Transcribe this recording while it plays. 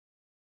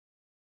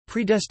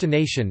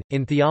Predestination,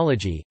 in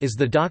theology, is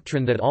the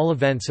doctrine that all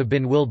events have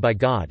been willed by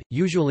God,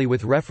 usually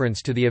with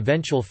reference to the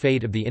eventual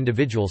fate of the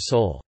individual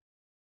soul.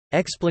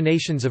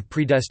 Explanations of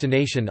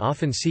predestination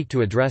often seek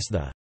to address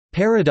the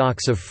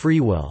paradox of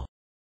free will,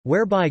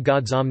 whereby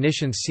God's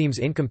omniscience seems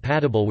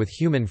incompatible with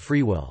human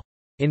free will.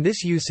 In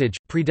this usage,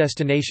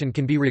 predestination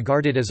can be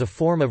regarded as a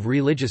form of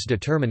religious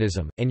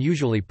determinism, and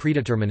usually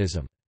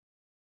predeterminism.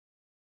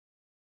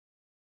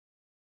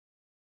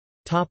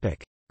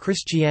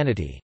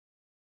 Christianity.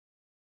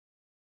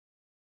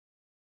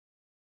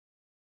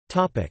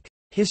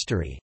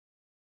 History.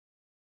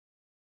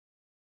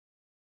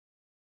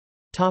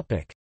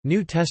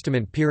 New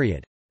Testament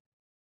period.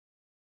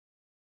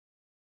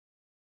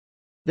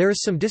 There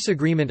is some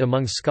disagreement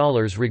among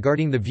scholars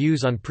regarding the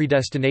views on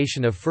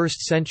predestination of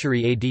 1st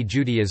century AD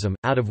Judaism,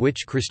 out of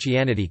which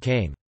Christianity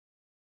came.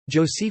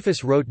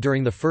 Josephus wrote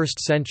during the 1st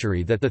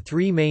century that the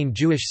three main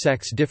Jewish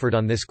sects differed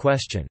on this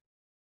question.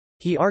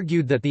 He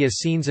argued that the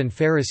Essenes and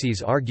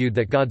Pharisees argued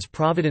that God's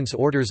providence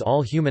orders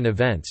all human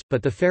events,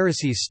 but the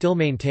Pharisees still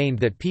maintained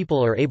that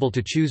people are able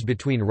to choose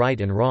between right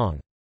and wrong.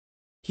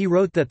 He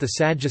wrote that the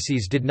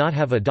Sadducees did not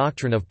have a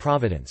doctrine of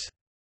providence.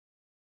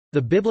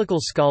 The biblical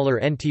scholar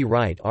N. T.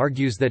 Wright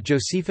argues that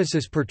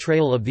Josephus's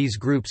portrayal of these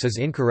groups is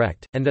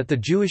incorrect, and that the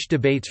Jewish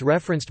debates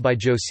referenced by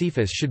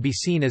Josephus should be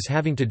seen as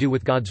having to do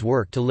with God's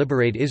work to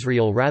liberate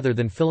Israel rather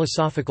than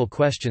philosophical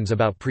questions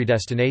about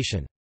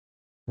predestination.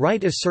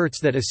 Wright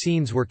asserts that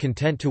Essenes were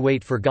content to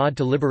wait for God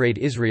to liberate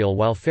Israel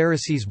while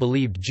Pharisees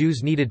believed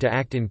Jews needed to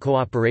act in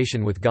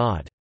cooperation with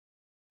God.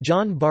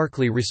 John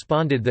Barclay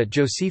responded that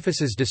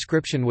Josephus's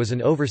description was an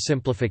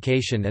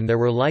oversimplification and there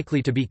were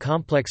likely to be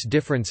complex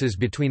differences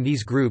between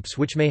these groups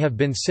which may have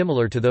been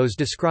similar to those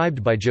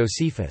described by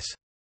Josephus.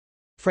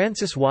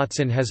 Francis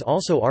Watson has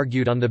also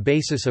argued on the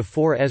basis of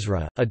 4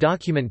 Ezra, a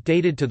document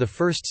dated to the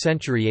 1st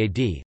century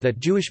AD, that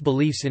Jewish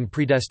beliefs in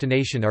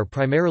predestination are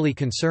primarily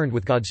concerned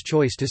with God's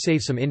choice to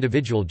save some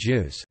individual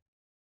Jews.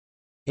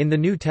 In the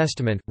New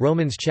Testament,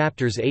 Romans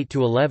chapters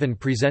 8–11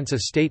 presents a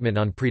statement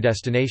on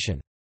predestination.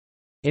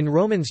 In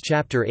Romans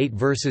chapter 8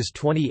 verses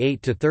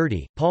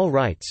 28–30, Paul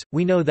writes,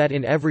 "We know that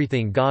in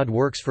everything God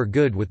works for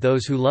good with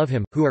those who love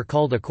him, who are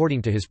called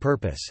according to his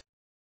purpose.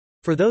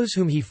 For those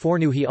whom he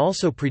foreknew he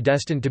also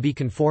predestined to be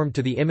conformed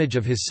to the image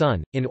of his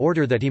Son, in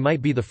order that he might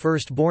be the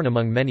firstborn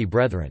among many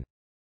brethren.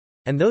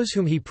 And those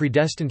whom he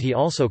predestined he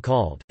also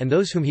called, and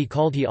those whom he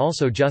called he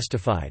also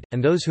justified,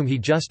 and those whom he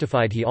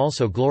justified he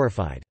also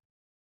glorified."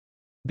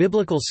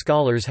 Biblical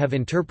scholars have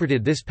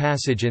interpreted this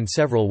passage in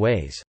several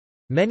ways.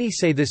 Many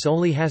say this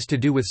only has to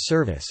do with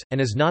service,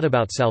 and is not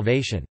about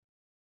salvation.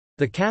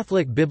 The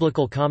Catholic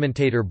biblical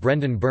commentator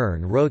Brendan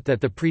Byrne wrote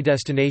that the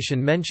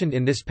predestination mentioned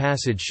in this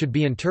passage should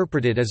be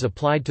interpreted as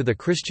applied to the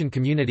Christian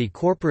community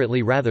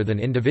corporately rather than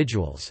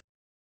individuals.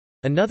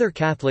 Another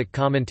Catholic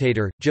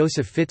commentator,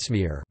 Joseph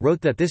Fitzmyer,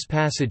 wrote that this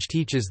passage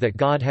teaches that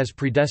God has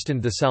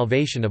predestined the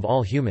salvation of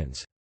all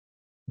humans.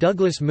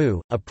 Douglas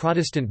Moo, a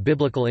Protestant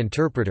biblical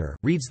interpreter,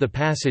 reads the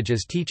passage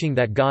as teaching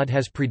that God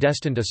has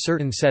predestined a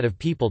certain set of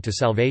people to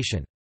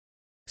salvation.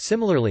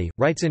 Similarly,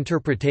 Wright's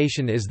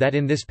interpretation is that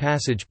in this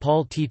passage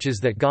Paul teaches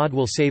that God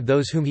will save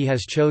those whom he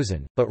has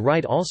chosen, but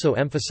Wright also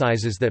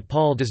emphasizes that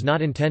Paul does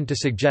not intend to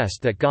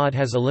suggest that God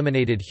has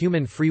eliminated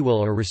human free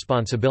will or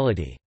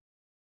responsibility.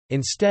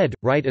 Instead,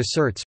 Wright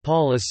asserts,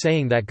 Paul is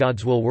saying that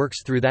God's will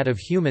works through that of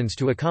humans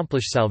to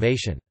accomplish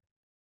salvation.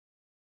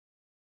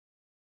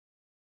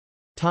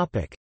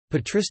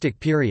 Patristic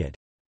period.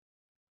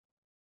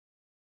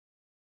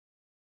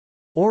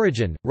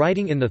 Origen,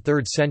 writing in the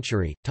 3rd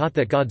century, taught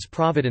that God's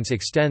providence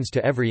extends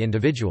to every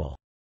individual.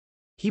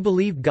 He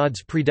believed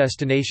God's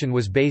predestination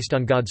was based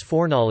on God's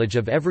foreknowledge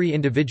of every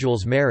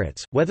individual's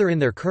merits, whether in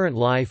their current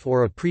life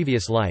or a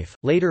previous life.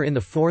 Later in the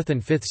 4th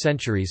and 5th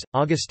centuries,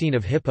 Augustine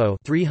of Hippo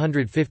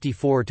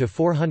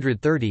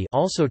 (354–430)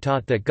 also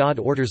taught that God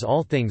orders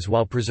all things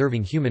while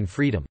preserving human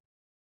freedom.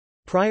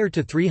 Prior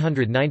to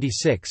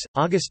 396,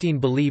 Augustine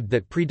believed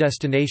that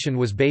predestination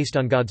was based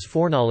on God's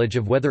foreknowledge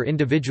of whether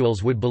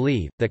individuals would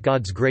believe, that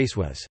God's grace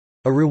was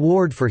a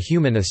reward for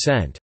human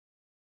assent.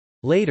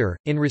 Later,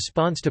 in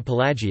response to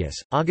Pelagius,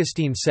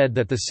 Augustine said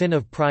that the sin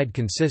of pride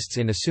consists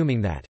in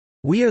assuming that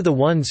we are the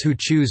ones who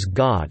choose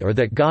God or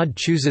that God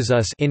chooses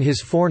us in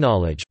his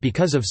foreknowledge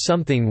because of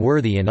something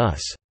worthy in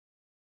us,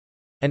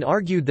 and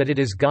argued that it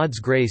is God's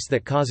grace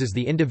that causes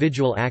the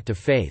individual act of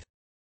faith.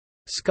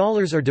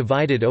 Scholars are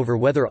divided over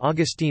whether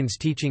Augustine's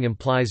teaching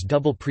implies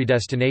double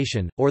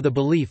predestination, or the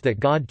belief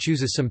that God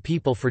chooses some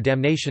people for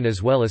damnation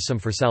as well as some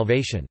for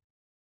salvation.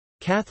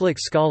 Catholic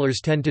scholars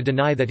tend to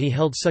deny that he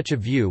held such a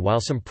view, while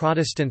some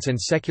Protestants and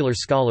secular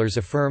scholars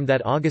affirm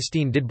that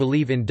Augustine did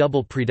believe in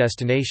double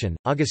predestination.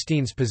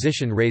 Augustine's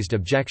position raised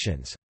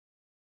objections.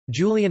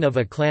 Julian of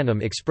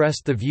Eclanum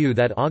expressed the view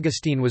that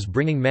Augustine was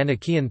bringing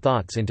Manichaean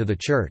thoughts into the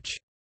Church.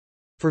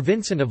 For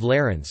Vincent of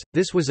Lerins,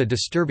 this was a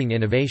disturbing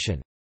innovation.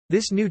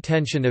 This new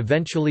tension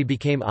eventually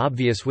became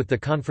obvious with the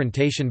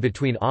confrontation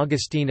between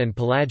Augustine and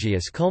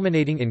Pelagius,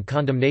 culminating in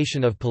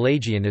condemnation of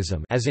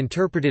Pelagianism as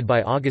interpreted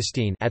by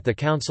Augustine at the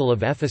Council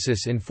of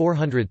Ephesus in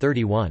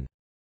 431.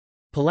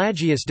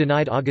 Pelagius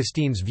denied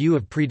Augustine's view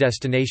of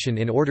predestination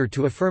in order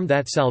to affirm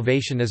that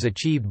salvation is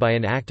achieved by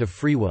an act of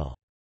free will.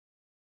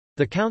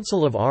 The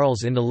Council of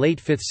Arles in the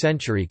late 5th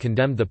century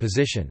condemned the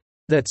position,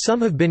 that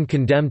some have been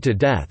condemned to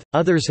death,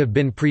 others have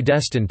been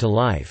predestined to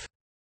life,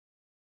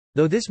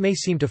 though this may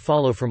seem to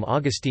follow from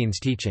Augustine's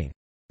teaching.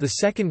 The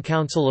Second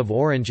Council of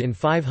Orange in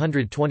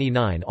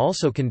 529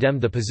 also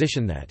condemned the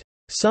position that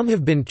some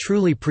have been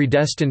truly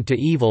predestined to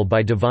evil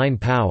by divine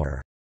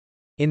power.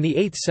 In the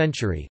 8th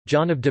century,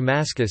 John of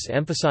Damascus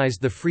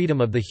emphasized the freedom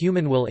of the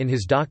human will in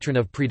his doctrine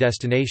of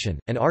predestination,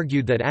 and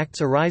argued that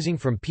acts arising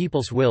from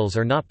people's wills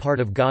are not part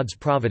of God's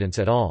providence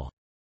at all.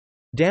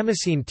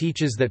 Damascene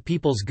teaches that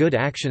people's good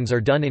actions are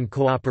done in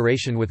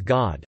cooperation with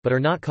God, but are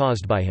not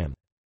caused by him.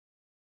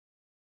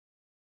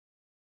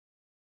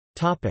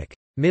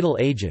 Middle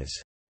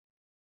Ages.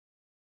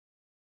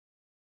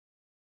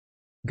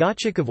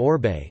 Gottschalk of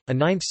Orbe, a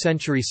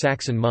 9th-century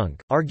Saxon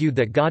monk, argued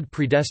that God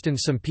predestines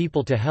some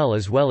people to hell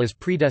as well as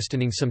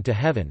predestining some to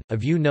heaven, a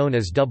view known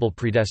as double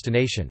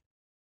predestination.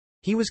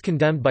 He was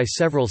condemned by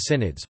several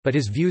synods, but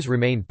his views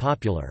remained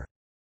popular.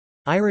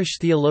 Irish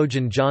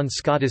theologian John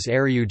Scotus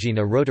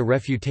Eriugena wrote a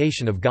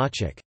refutation of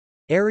Gottschalk.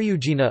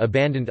 Eriugena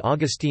abandoned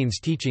Augustine's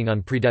teaching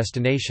on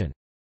predestination.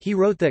 He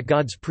wrote that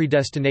God's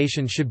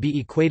predestination should be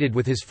equated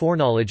with his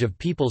foreknowledge of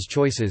people's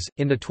choices.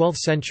 In the 12th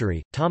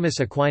century, Thomas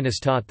Aquinas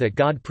taught that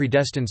God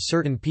predestines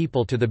certain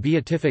people to the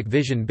beatific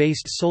vision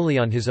based solely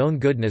on his own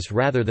goodness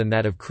rather than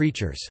that of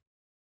creatures.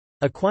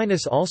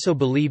 Aquinas also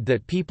believed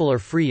that people are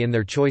free in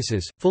their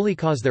choices, fully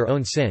cause their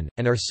own sin,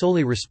 and are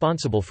solely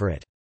responsible for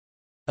it.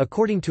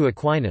 According to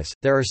Aquinas,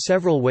 there are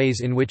several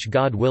ways in which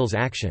God wills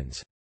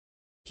actions.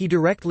 He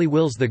directly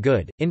wills the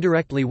good,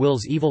 indirectly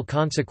wills evil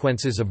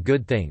consequences of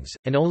good things,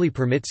 and only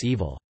permits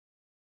evil.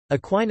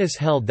 Aquinas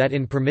held that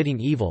in permitting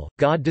evil,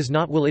 God does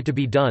not will it to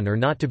be done or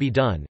not to be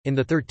done. In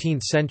the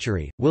 13th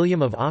century,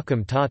 William of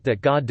Ockham taught that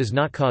God does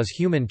not cause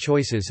human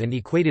choices and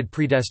equated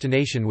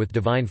predestination with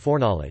divine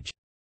foreknowledge.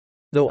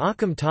 Though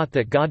Ockham taught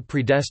that God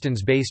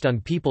predestines based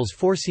on people's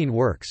foreseen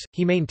works,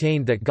 he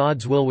maintained that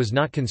God's will was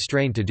not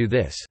constrained to do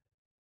this.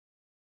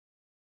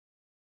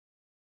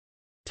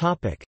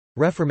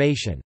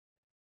 Reformation.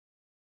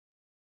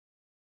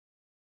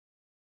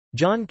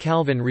 John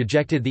Calvin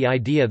rejected the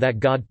idea that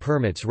God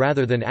permits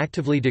rather than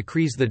actively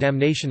decrees the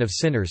damnation of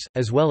sinners,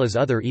 as well as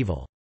other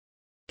evil.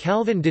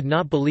 Calvin did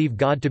not believe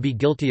God to be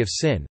guilty of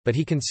sin, but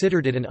he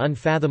considered it an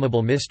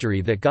unfathomable mystery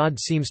that God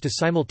seems to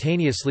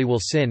simultaneously will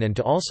sin and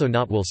to also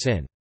not will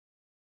sin.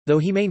 Though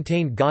he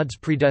maintained God's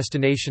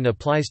predestination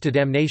applies to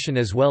damnation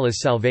as well as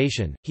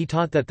salvation, he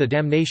taught that the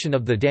damnation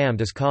of the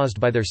damned is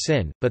caused by their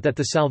sin, but that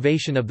the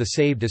salvation of the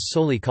saved is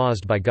solely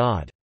caused by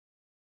God.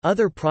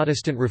 Other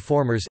Protestant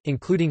reformers,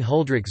 including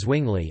Huldrych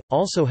Zwingli,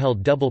 also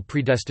held double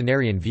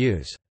predestinarian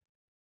views.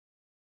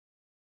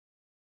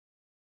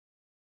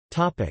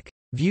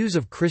 Views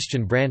of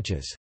Christian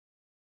branches.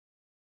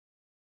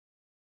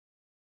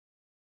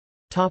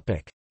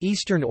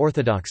 Eastern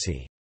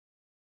Orthodoxy.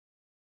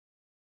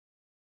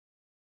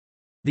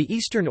 The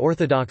Eastern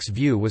Orthodox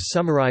view was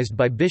summarized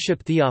by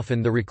Bishop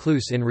Theophan the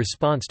Recluse in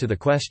response to the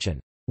question,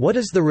 "What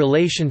is the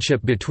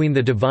relationship between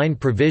the divine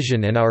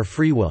provision and our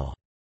free will?"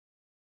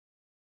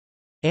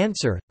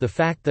 Answer: the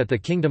fact that the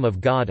kingdom of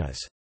God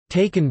is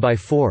taken by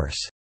force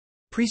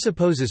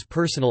presupposes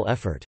personal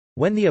effort.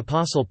 When the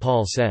Apostle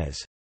Paul says,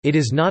 "It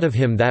is not of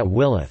him that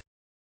willeth,"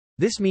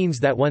 this means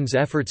that one's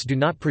efforts do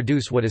not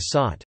produce what is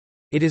sought.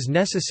 It is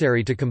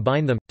necessary to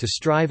combine them, to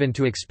strive and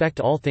to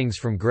expect all things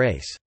from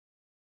grace.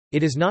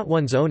 It is not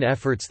one's own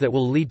efforts that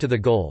will lead to the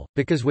goal,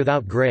 because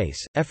without grace,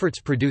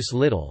 efforts produce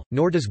little,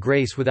 nor does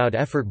grace without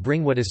effort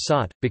bring what is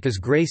sought, because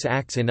grace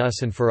acts in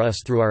us and for us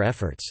through our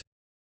efforts.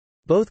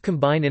 Both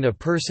combine in a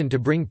person to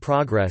bring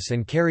progress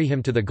and carry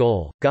him to the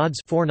goal. God's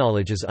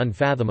foreknowledge is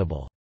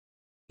unfathomable.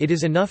 It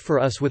is enough for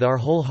us with our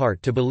whole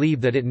heart to believe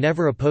that it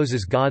never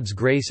opposes God's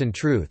grace and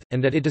truth,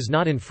 and that it does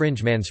not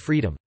infringe man's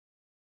freedom.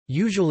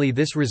 Usually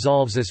this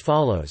resolves as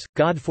follows: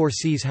 God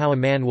foresees how a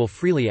man will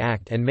freely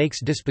act and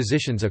makes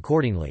dispositions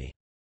accordingly.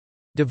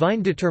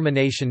 Divine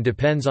determination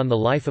depends on the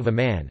life of a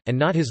man, and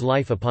not his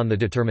life upon the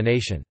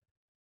determination.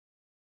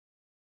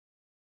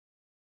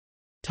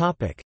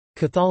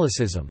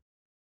 Catholicism.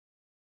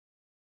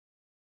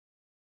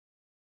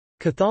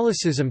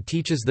 Catholicism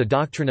teaches the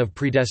doctrine of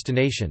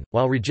predestination,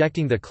 while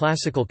rejecting the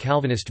classical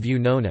Calvinist view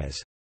known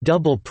as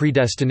double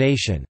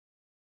predestination.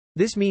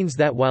 This means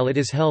that while it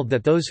is held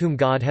that those whom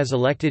God has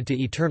elected to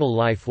eternal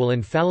life will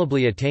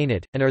infallibly attain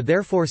it, and are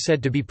therefore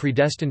said to be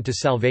predestined to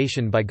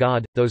salvation by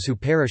God, those who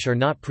perish are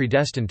not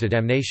predestined to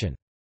damnation.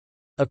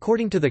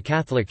 According to the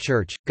Catholic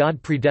Church,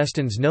 God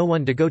predestines no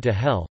one to go to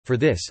hell. For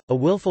this, a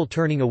willful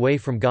turning away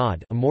from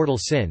God, a mortal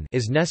sin,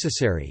 is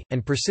necessary,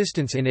 and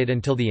persistence in it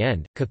until the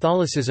end.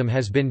 Catholicism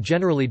has been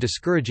generally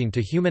discouraging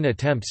to human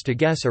attempts to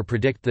guess or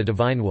predict the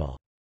divine will.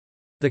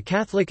 The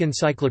Catholic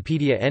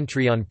Encyclopedia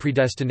entry on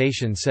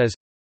predestination says,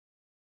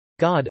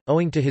 God,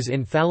 owing to his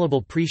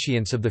infallible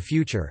prescience of the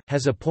future,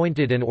 has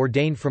appointed and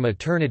ordained from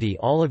eternity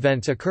all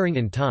events occurring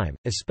in time,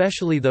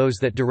 especially those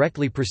that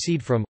directly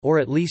proceed from, or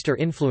at least are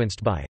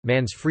influenced by,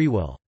 man's free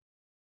will.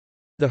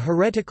 The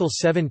heretical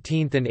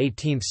 17th and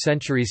 18th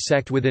century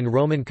sect within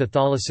Roman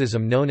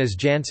Catholicism known as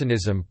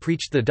Jansenism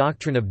preached the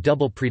doctrine of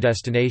double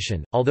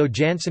predestination, although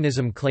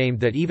Jansenism claimed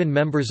that even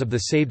members of the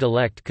saved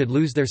elect could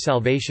lose their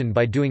salvation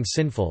by doing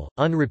sinful,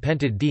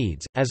 unrepented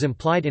deeds, as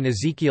implied in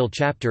Ezekiel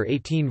chapter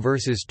 18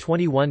 verses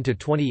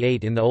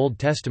 21–28 in the Old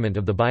Testament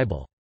of the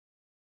Bible.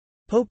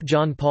 Pope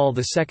John Paul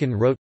II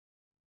wrote,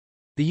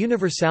 "The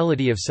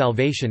universality of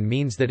salvation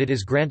means that it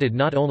is granted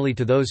not only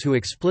to those who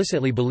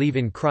explicitly believe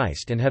in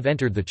Christ and have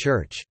entered the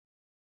Church.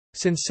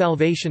 Since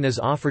salvation is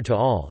offered to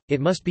all, it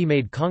must be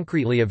made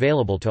concretely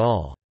available to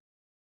all.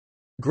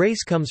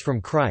 Grace comes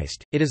from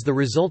Christ, it is the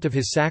result of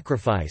his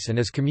sacrifice and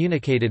is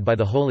communicated by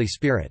the Holy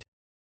Spirit.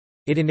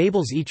 It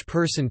enables each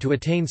person to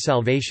attain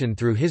salvation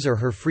through his or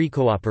her free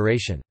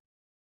cooperation."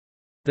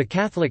 The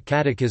Catholic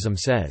Catechism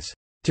says,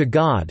 "To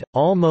God,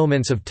 all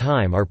moments of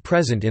time are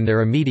present in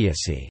their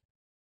immediacy.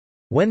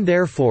 When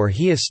therefore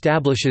he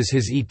establishes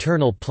his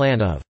eternal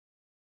plan of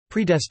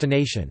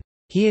predestination,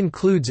 he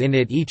includes in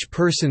it each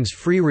person's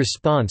free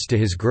response to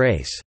his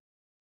grace."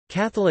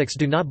 Catholics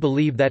do not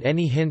believe that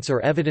any hints or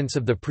evidence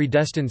of the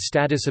predestined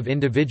status of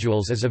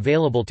individuals is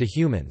available to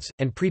humans,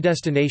 and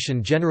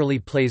predestination generally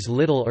plays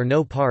little or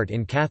no part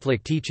in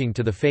Catholic teaching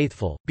to the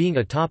faithful, being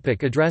a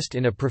topic addressed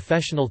in a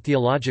professional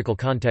theological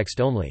context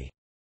only.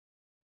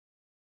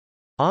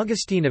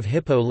 Augustine of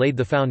Hippo laid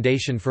the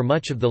foundation for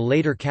much of the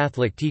later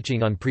Catholic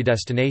teaching on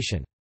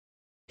predestination.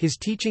 His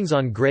teachings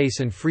on grace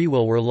and free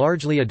will were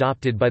largely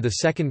adopted by the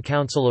Second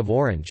Council of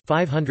Orange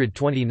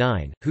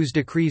 529, whose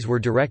decrees were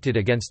directed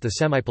against the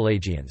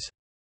Semi-Pelagians.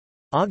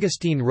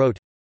 Augustine wrote,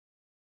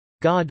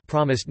 "God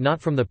promised not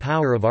from the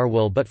power of our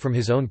will but from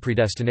his own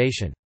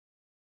predestination.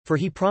 For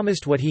he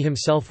promised what he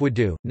himself would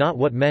do, not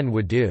what men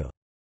would do.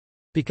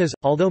 Because,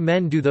 although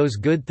men do those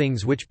good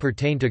things which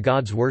pertain to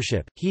God's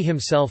worship, he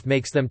himself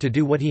makes them to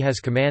do what he has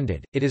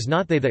commanded, it is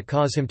not they that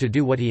cause him to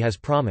do what he has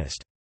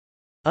promised.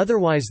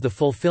 Otherwise the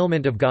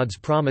fulfillment of God's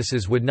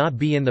promises would not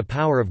be in the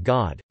power of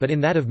God, but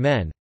in that of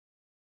men."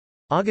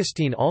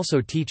 Augustine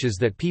also teaches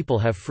that people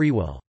have free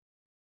will.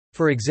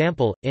 For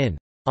example, in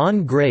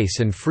On Grace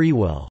and Free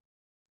Will,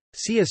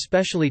 see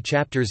especially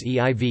chapters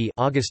EIV,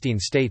 Augustine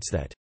states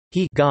that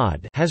He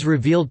God has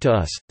revealed to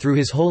us, through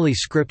his holy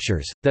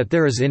scriptures, that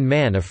there is in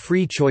man a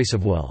free choice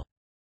of will,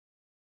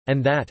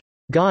 and that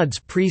God's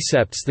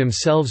precepts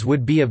themselves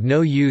would be of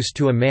no use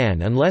to a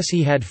man unless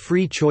he had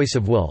free choice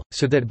of will,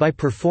 so that by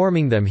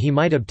performing them he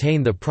might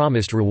obtain the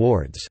promised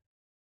rewards.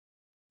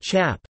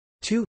 Chap.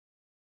 2.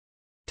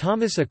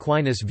 Thomas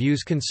Aquinas'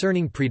 views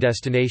concerning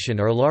predestination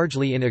are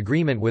largely in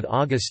agreement with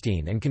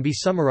Augustine and can be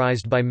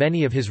summarized by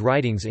many of his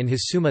writings in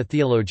his Summa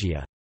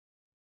Theologia.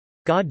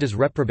 God does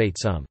reprobate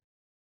some.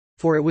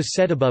 For it was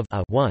said above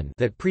 1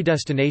 that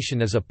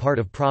predestination is a part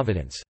of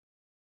providence.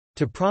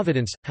 To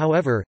providence,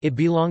 however, it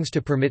belongs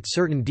to permit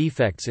certain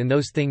defects in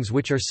those things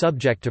which are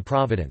subject to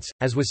providence,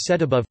 as was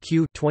said above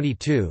Q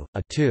 22,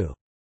 2.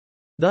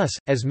 Thus,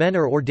 as men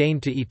are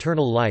ordained to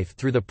eternal life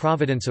through the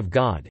providence of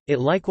God, it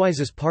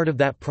likewise is part of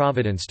that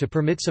providence to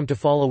permit some to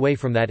fall away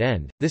from that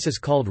end. This is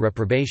called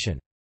reprobation.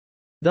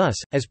 Thus,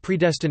 as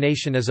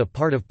predestination is a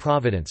part of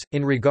providence,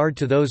 in regard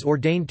to those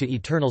ordained to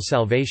eternal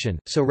salvation,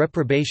 so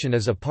reprobation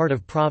is a part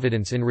of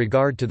providence in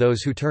regard to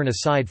those who turn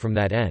aside from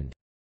that end.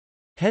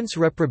 Hence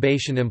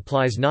reprobation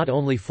implies not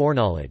only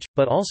foreknowledge,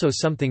 but also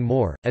something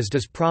more, as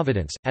does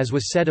providence, as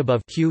was said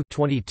above Q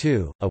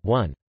 22,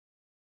 1.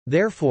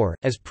 Therefore,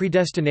 as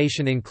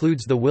predestination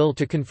includes the will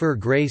to confer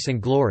grace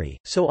and glory,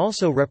 so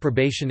also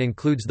reprobation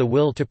includes the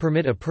will to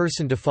permit a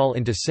person to fall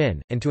into sin,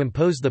 and to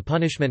impose the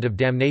punishment of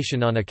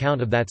damnation on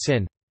account of that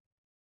sin.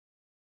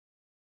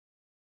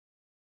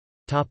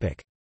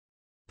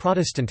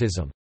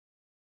 Protestantism.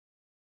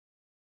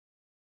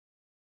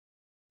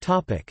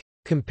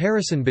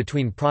 Comparison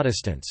between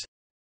Protestants.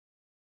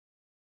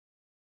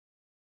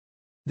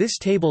 This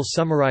table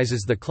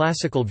summarizes the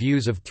classical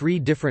views of three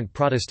different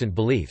Protestant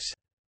beliefs.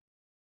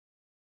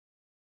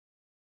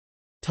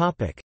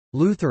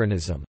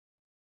 Lutheranism.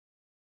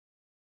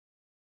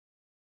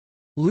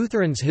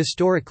 Lutherans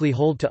historically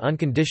hold to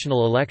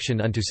unconditional election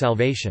unto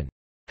salvation.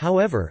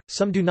 However,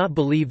 some do not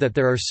believe that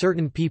there are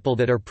certain people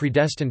that are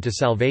predestined to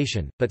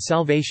salvation, but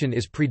salvation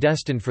is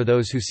predestined for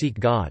those who seek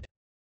God.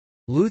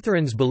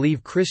 Lutherans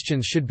believe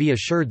Christians should be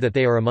assured that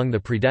they are among the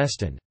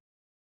predestined.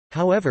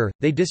 However,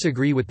 they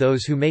disagree with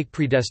those who make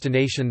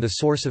predestination the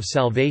source of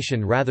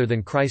salvation rather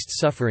than Christ's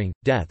suffering,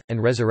 death,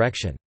 and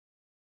resurrection.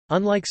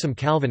 Unlike some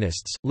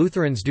Calvinists,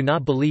 Lutherans do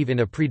not believe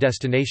in a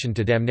predestination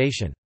to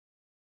damnation.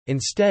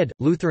 Instead,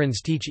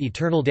 Lutherans teach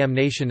eternal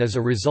damnation as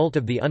a result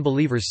of the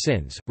unbeliever's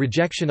sins,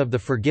 rejection of the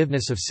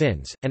forgiveness of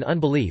sins, and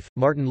unbelief.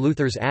 Martin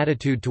Luther's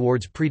attitude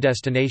towards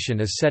predestination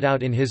is set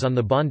out in his On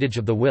the Bondage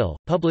of the Will,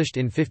 published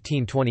in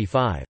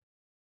 1525.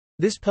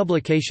 This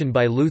publication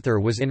by Luther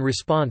was in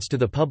response to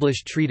the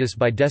published treatise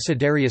by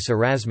Desiderius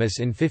Erasmus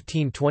in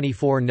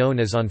 1524 known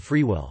as On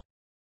Free Will.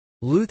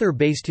 Luther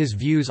based his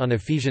views on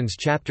Ephesians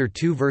chapter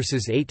 2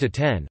 verses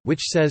 8–10,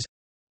 which says,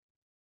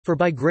 "For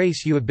by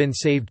grace you have been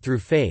saved through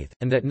faith,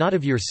 and that not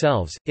of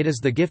yourselves, it is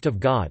the gift of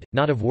God,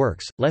 not of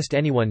works, lest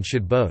anyone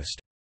should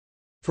boast.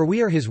 For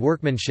we are his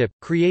workmanship,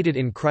 created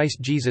in Christ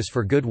Jesus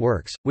for good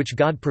works, which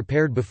God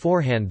prepared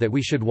beforehand that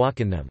we should walk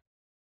in them."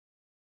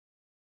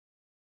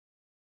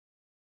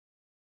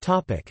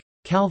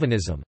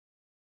 Calvinism.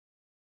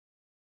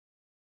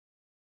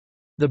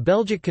 The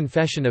Belgic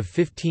Confession of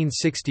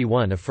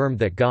 1561 affirmed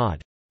that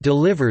God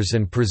delivers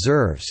and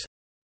preserves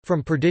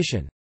from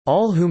perdition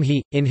all whom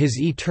he, in his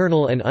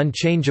eternal and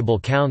unchangeable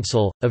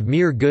counsel, of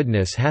mere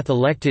goodness hath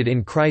elected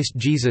in Christ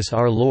Jesus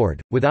our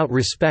Lord, without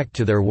respect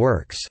to their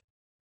works.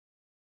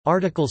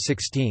 Article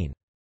 16.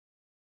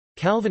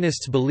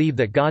 Calvinists believe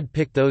that God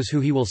picked those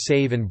who he will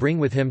save and bring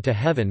with him to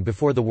heaven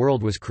before the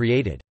world was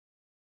created.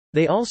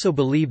 They also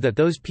believe that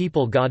those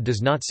people God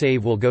does not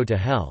save will go to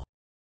hell.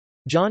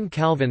 John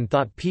Calvin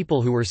thought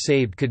people who were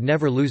saved could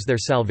never lose their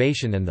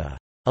salvation, and the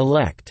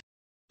elect,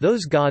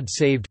 those God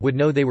saved, would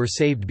know they were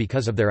saved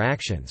because of their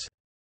actions.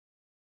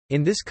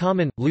 In this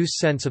common, loose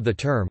sense of the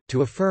term,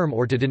 to affirm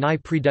or to deny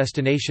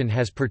predestination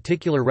has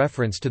particular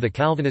reference to the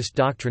Calvinist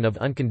doctrine of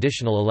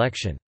unconditional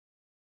election.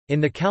 In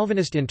the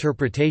Calvinist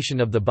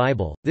interpretation of the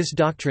Bible, this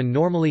doctrine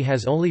normally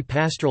has only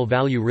pastoral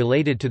value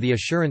related to the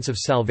assurance of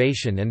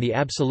salvation and the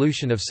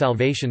absolution of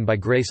salvation by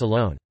grace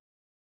alone.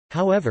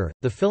 However,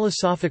 the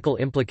philosophical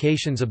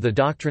implications of the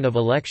doctrine of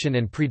election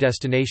and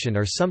predestination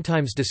are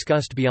sometimes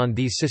discussed beyond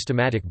these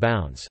systematic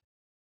bounds.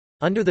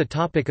 Under the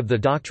topic of the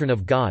doctrine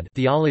of God,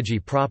 theology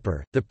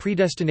proper, the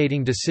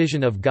predestinating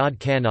decision of God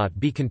cannot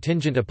be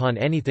contingent upon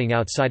anything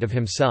outside of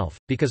himself,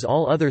 because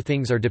all other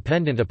things are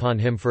dependent upon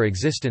him for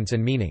existence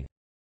and meaning.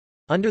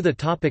 Under the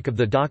topic of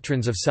the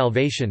doctrines of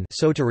salvation,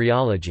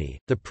 soteriology,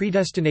 the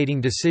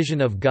predestinating decision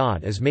of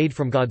God is made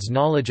from God's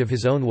knowledge of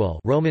his own will,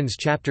 Romans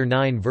chapter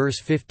 9 verse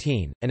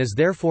 15, and is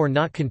therefore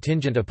not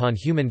contingent upon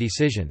human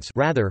decisions.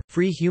 Rather,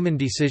 free human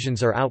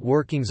decisions are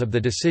outworkings of the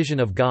decision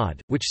of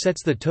God, which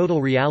sets the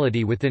total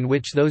reality within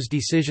which those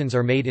decisions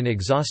are made in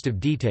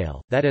exhaustive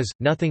detail, that is,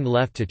 nothing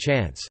left to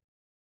chance.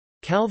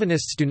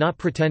 Calvinists do not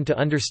pretend to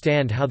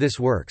understand how this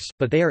works,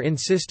 but they are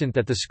insistent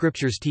that the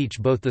Scriptures teach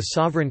both the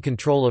sovereign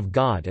control of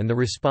God and the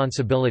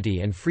responsibility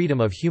and freedom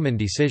of human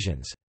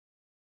decisions.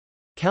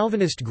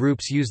 Calvinist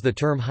groups use the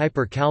term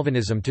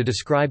hyper-Calvinism to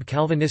describe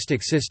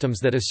Calvinistic systems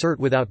that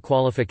assert without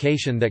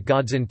qualification that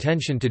God's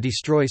intention to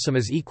destroy some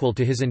is equal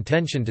to his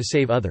intention to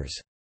save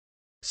others.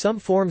 Some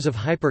forms of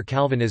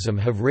hyper-Calvinism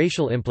have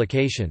racial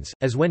implications,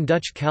 as when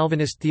Dutch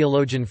Calvinist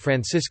theologian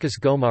Franciscus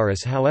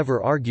Gomarus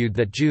however argued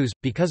that Jews,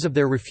 because of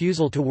their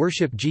refusal to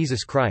worship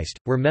Jesus Christ,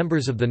 were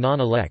members of the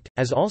non-elect,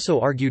 as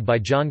also argued by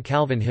John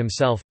Calvin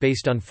himself,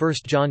 based on 1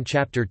 John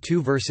chapter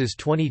 2 verses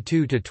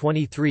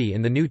 22–23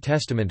 in the New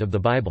Testament of the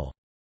Bible.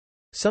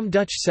 Some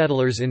Dutch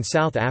settlers in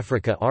South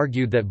Africa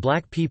argued that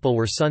black people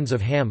were sons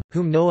of Ham,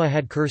 whom Noah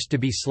had cursed to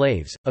be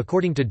slaves,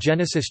 according to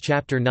Genesis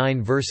chapter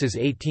 9 verses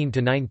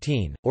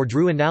 18–19, or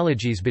drew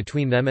analogies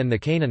between them and the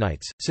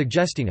Canaanites,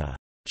 suggesting a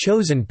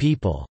chosen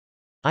people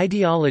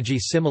ideology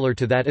similar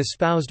to that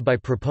espoused by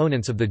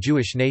proponents of the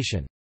Jewish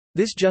nation.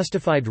 This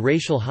justified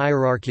racial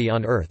hierarchy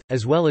on earth,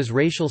 as well as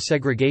racial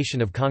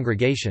segregation of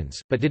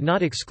congregations, but did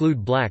not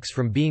exclude blacks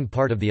from being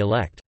part of the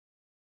elect.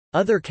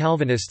 Other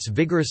Calvinists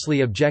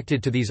vigorously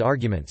objected to these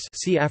arguments.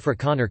 See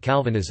Afrikaner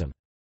Calvinism.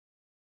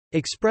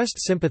 Expressed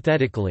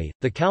sympathetically,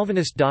 the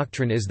Calvinist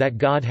doctrine is that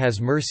God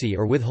has mercy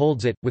or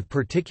withholds it, with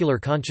particular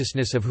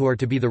consciousness of who are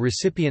to be the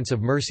recipients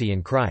of mercy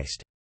in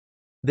Christ.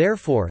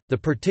 Therefore, the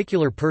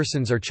particular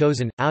persons are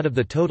chosen, out of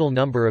the total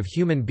number of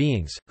human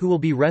beings, who will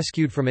be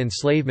rescued from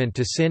enslavement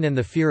to sin and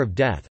the fear of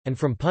death, and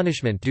from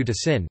punishment due to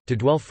sin, to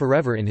dwell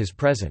forever in his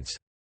presence.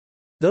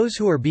 Those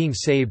who are being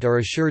saved are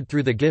assured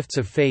through the gifts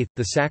of faith,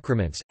 the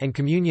sacraments, and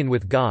communion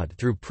with God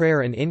through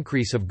prayer and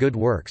increase of good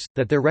works,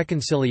 that their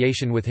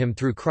reconciliation with him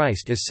through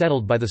Christ is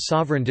settled by the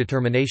sovereign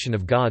determination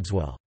of God's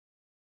will.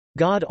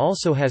 God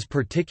also has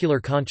particular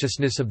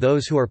consciousness of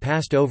those who are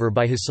passed over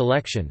by his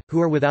selection,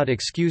 who are without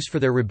excuse for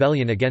their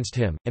rebellion against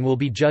him, and will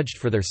be judged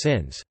for their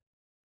sins.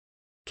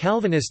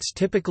 Calvinists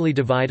typically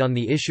divide on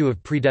the issue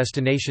of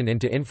predestination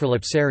into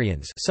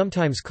infralapsarians,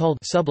 sometimes called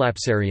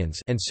sublapsarians,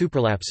 and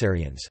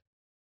supralapsarians.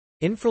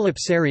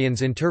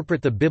 Infralapsarians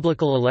interpret the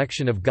biblical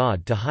election of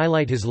God to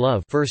highlight his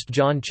love, 1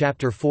 John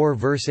chapter 4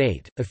 verse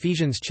 8,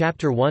 Ephesians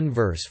chapter 1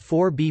 verse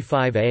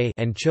 4b5a,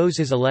 and chose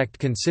his elect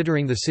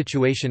considering the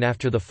situation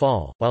after the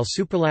fall, while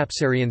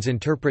supralapsarians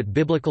interpret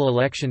biblical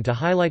election to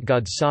highlight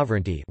God's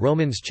sovereignty,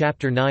 Romans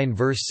chapter 9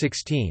 verse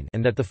 16,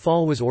 and that the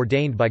fall was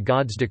ordained by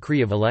God's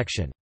decree of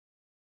election.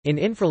 In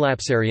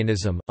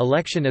infralapsarianism,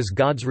 election is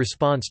God's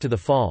response to the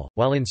fall,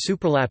 while in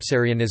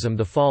supralapsarianism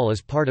the fall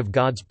is part of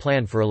God's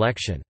plan for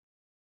election.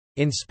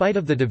 In spite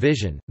of the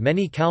division,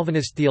 many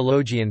Calvinist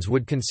theologians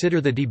would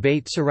consider the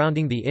debate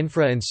surrounding the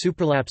infra- and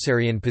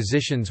supralapsarian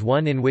positions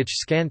one in which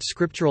scant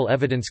scriptural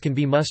evidence can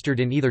be mustered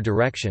in either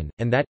direction,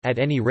 and that, at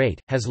any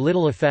rate, has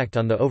little effect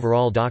on the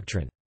overall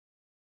doctrine.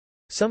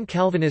 Some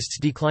Calvinists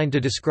decline to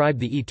describe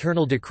the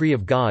eternal decree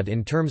of God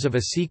in terms of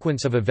a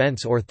sequence of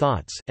events or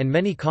thoughts, and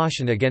many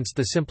caution against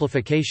the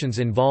simplifications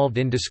involved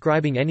in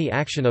describing any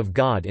action of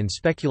God in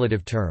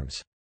speculative terms.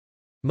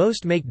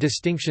 Most make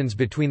distinctions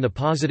between the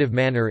positive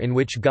manner in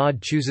which God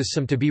chooses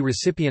some to be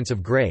recipients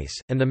of grace,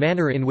 and the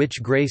manner in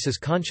which grace is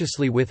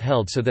consciously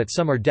withheld so that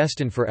some are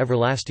destined for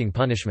everlasting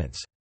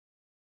punishments.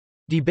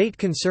 Debate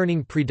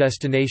concerning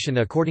predestination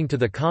according to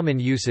the common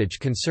usage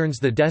concerns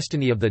the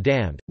destiny of the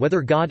damned,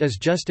 whether God is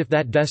just if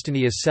that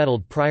destiny is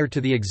settled prior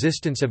to the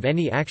existence of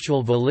any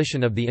actual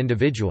volition of the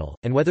individual,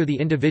 and whether the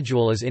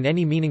individual is in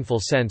any meaningful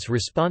sense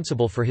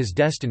responsible for his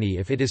destiny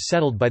if it is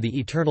settled by the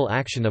eternal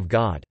action of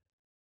God.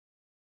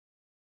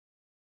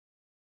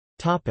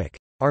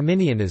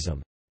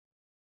 Arminianism.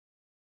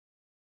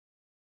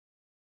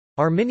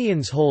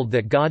 Arminians hold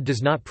that God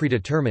does not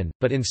predetermine,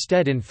 but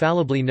instead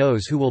infallibly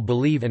knows who will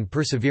believe and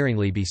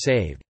perseveringly be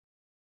saved.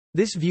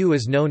 This view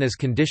is known as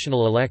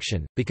conditional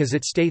election, because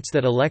it states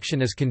that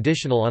election is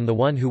conditional on the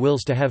one who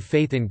wills to have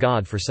faith in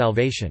God for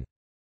salvation.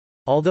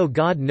 Although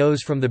God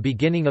knows from the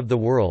beginning of the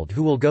world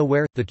who will go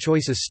where, the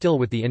choice is still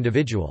with the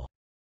individual.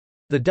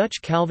 The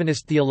Dutch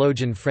Calvinist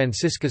theologian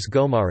Franciscus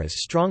Gomarus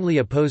strongly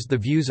opposed the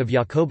views of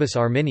Jacobus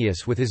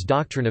Arminius with his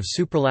doctrine of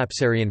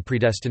supralapsarian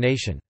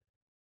predestination.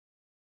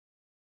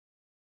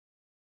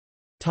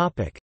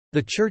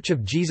 The Church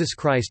of Jesus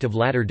Christ of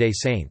Latter-day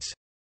Saints.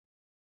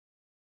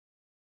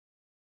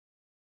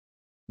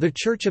 The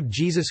Church of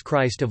Jesus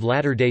Christ of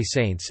Latter-day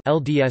Saints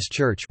 (LDS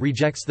Church)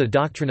 rejects the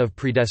doctrine of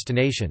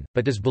predestination,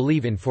 but does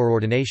believe in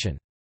foreordination.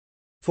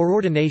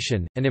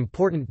 Foreordination, an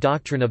important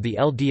doctrine of the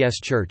LDS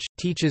Church,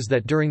 teaches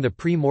that during the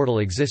pre-mortal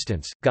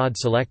existence, God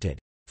selected,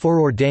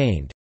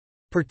 foreordained,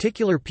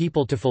 particular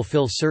people to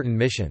fulfill certain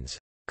missions,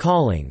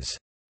 callings,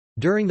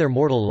 during their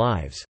mortal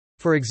lives.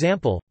 For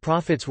example,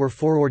 prophets were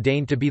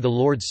foreordained to be the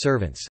Lord's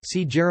servants.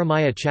 See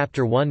Jeremiah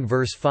chapter 1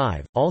 verse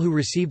 5. All who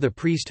receive the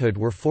priesthood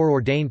were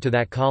foreordained to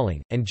that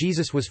calling, and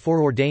Jesus was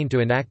foreordained to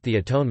enact the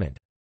atonement.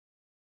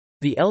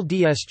 The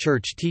LDS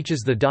Church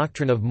teaches the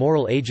doctrine of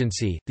moral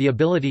agency, the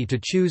ability to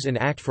choose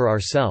and act for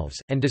ourselves,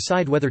 and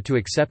decide whether to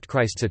accept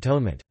Christ's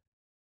atonement.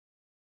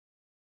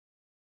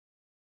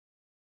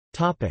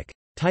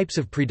 Types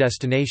of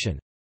predestination.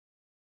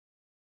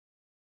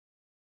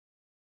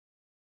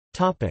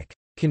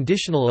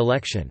 Conditional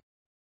election.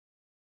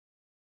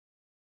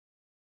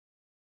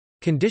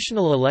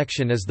 Conditional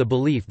election is the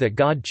belief that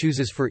God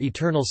chooses for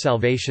eternal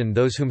salvation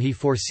those whom he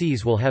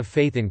foresees will have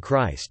faith in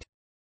Christ.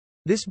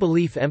 This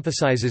belief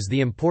emphasizes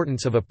the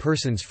importance of a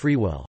person's free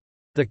will.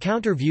 The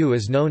counter-view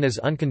is known as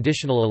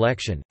unconditional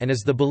election, and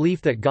is the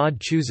belief that God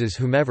chooses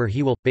whomever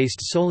he will, based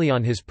solely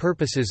on his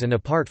purposes and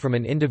apart from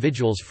an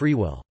individual's free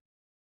will.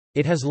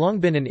 It has long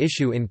been an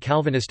issue in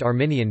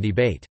Calvinist-Arminian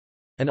debate.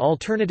 An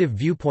alternative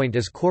viewpoint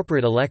is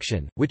corporate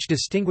election, which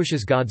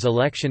distinguishes God's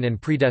election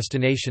and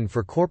predestination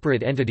for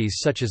corporate entities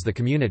such as the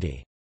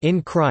community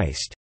in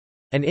Christ,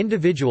 and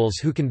individuals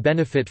who can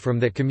benefit from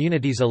that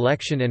community's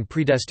election and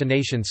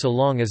predestination so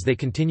long as they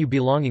continue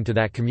belonging to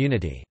that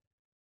community.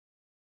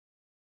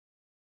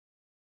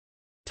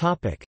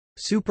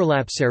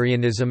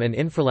 Supralapsarianism and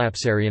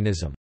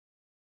infralapsarianism.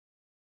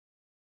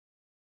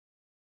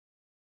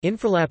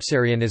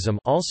 Infralapsarianism,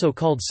 also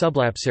called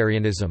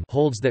sublapsarianism,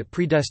 holds that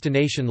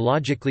predestination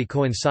logically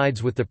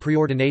coincides with the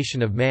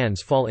preordination of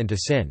man's fall into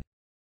sin.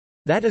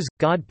 That is,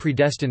 God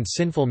predestined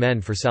sinful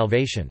men for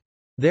salvation.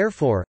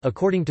 Therefore,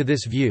 according to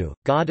this view,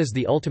 God is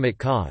the ultimate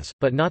cause,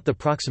 but not the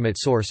proximate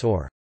source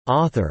or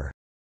author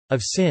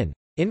of sin.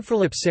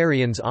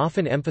 Infralapsarians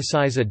often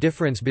emphasize a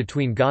difference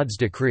between God's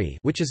decree,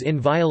 which is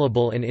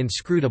inviolable and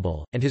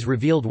inscrutable, and his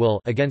revealed will,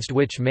 against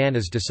which man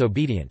is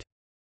disobedient.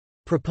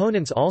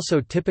 Proponents also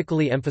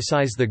typically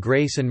emphasize the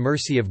grace and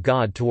mercy of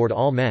God toward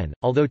all men,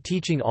 although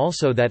teaching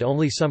also that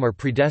only some are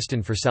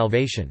predestined for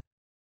salvation.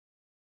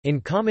 In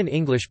common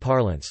English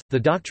parlance, the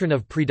doctrine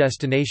of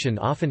predestination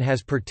often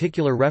has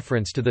particular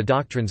reference to the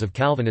doctrines of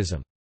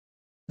Calvinism.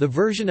 The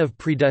version of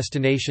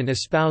predestination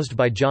espoused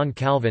by John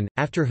Calvin,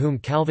 after whom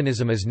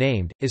Calvinism is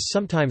named, is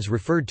sometimes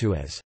referred to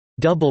as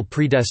double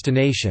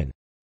predestination,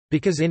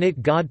 because in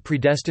it God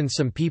predestined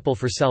some people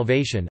for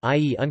salvation,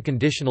 i.e.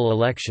 unconditional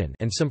election,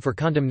 and some for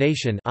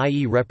condemnation,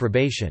 i.e.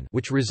 reprobation,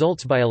 which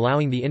results by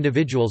allowing the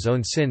individual's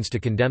own sins to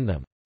condemn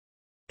them.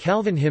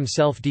 Calvin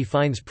himself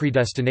defines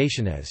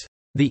predestination as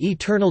the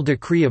eternal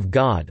decree of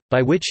God,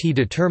 by which he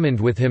determined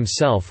with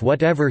himself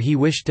whatever he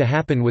wished to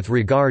happen with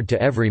regard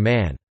to every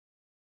man.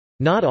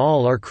 Not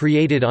all are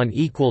created on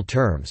equal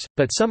terms,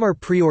 but some are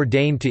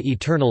preordained to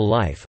eternal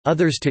life,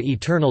 others to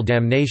eternal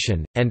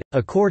damnation, and,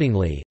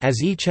 accordingly,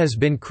 as each has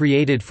been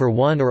created for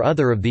one or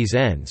other of these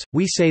ends,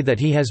 we say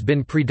that he has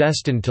been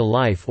predestined to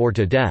life or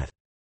to death.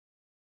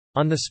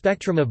 On the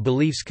spectrum of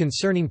beliefs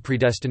concerning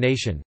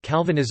predestination,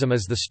 Calvinism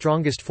is the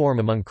strongest form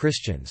among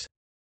Christians.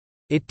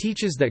 It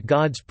teaches that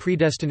God's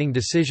predestining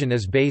decision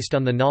is based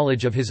on the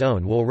knowledge of his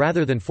own will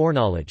rather than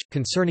foreknowledge,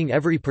 concerning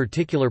every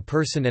particular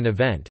person and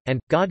event, and,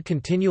 God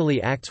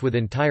continually acts with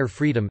entire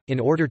freedom, in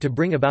order to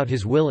bring about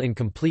his will in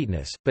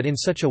completeness, but in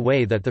such a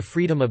way that the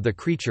freedom of the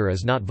creature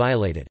is not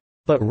violated.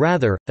 but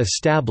rather,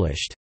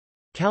 established.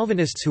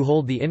 Calvinists who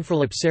hold the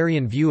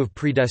infralapsarian view of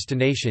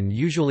predestination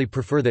usually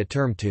prefer that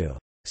term to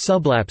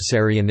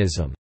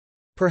sublapsarianism,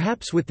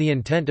 perhaps with the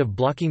intent of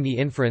blocking the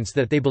inference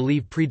that they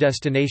believe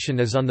predestination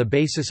is on the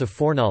basis of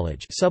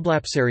foreknowledge,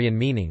 sublapsarian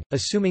meaning,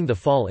 assuming the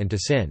fall into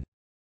sin.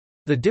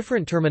 The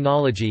different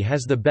terminology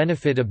has the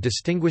benefit of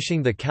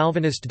distinguishing the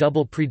Calvinist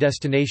double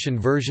predestination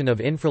version of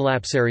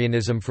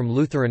infralapsarianism from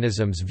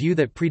Lutheranism's view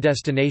that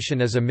predestination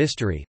is a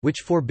mystery, which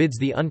forbids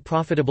the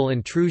unprofitable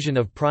intrusion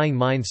of prying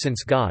minds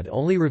since God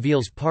only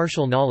reveals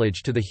partial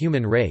knowledge to the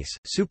human race.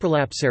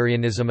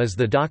 Supralapsarianism is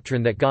the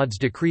doctrine that God's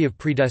decree of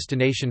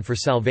predestination for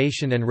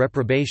salvation and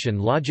reprobation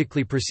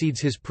logically precedes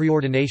his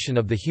preordination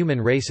of the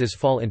human race's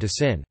fall into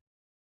sin.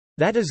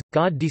 That is,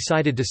 God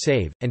decided to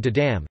save, and to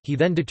damn, he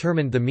then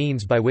determined the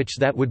means by which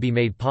that would be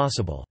made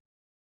possible.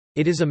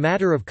 It is a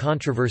matter of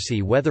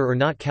controversy whether or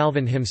not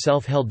Calvin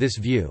himself held this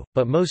view,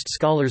 but most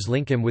scholars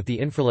link him with the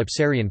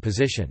infralapsarian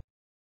position.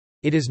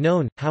 It is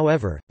known,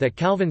 however, that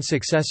Calvin's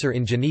successor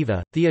in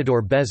Geneva,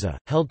 Theodore Beza,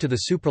 held to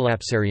the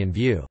supralapsarian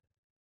view.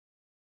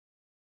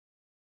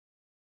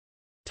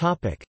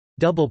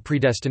 Double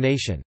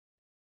predestination.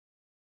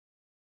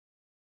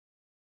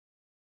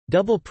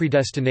 Double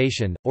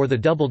predestination, or the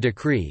double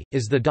decree,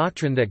 is the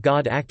doctrine that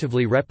God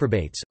actively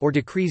reprobates, or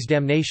decrees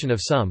damnation of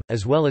some,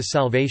 as well as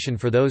salvation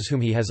for those whom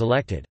he has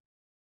elected.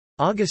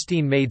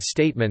 Augustine made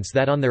statements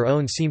that on their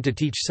own seem to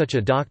teach such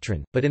a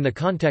doctrine, but in the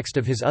context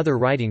of his other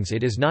writings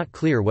it is not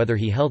clear whether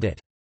he held it.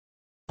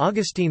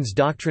 Augustine's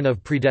doctrine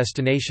of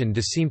predestination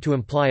does seem to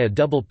imply a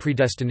double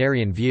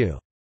predestinarian view.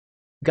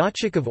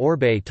 Gottschalk of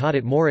Orbe taught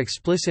it more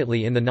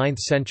explicitly in the 9th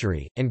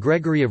century, and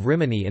Gregory of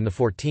Rimini in the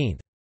 14th.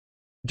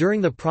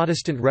 During the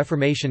Protestant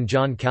Reformation,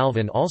 John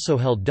Calvin also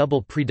held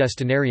double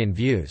predestinarian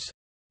views.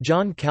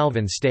 John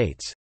Calvin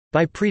states,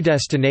 "By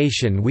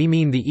predestination we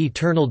mean the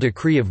eternal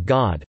decree of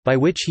God, by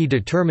which he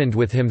determined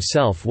with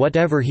himself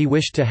whatever he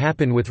wished to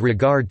happen with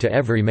regard to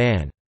every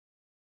man.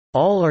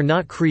 All are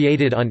not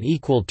created on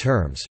equal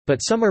terms,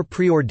 but some are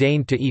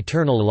preordained to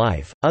eternal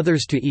life,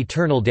 others to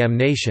eternal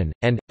damnation,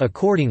 and,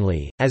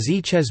 accordingly, as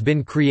each has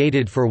been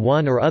created for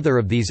one or other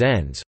of these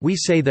ends, we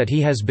say that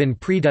he has been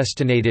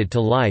predestinated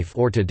to life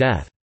or to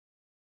death."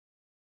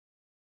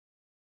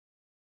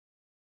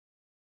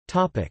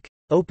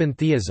 Open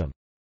theism.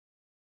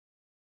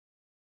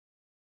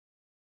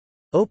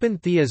 Open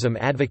theism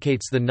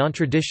advocates the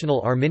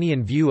non-traditional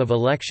Arminian view of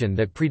election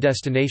that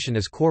predestination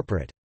is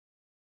corporate.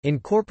 In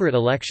corporate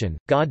election,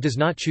 God does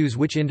not choose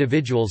which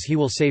individuals he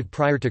will save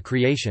prior to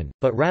creation,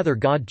 but rather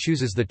God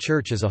chooses the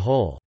church as a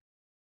whole.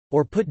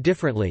 Or put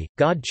differently,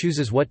 God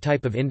chooses what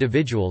type of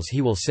individuals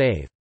he will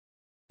save.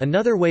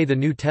 Another way the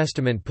New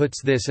Testament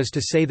puts this is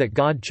to say that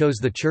God chose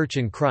the church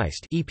in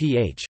Christ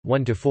EPH,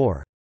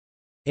 1-4.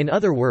 In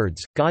other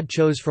words, God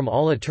chose from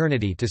all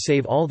eternity to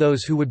save all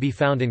those who would be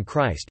found in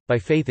Christ, by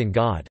faith in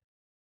God.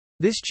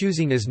 This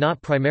choosing is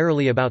not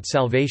primarily about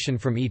salvation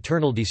from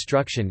eternal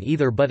destruction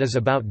either, but is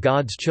about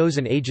God's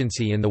chosen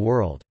agency in the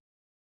world.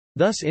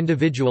 Thus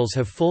individuals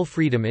have full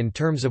freedom in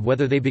terms of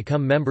whether they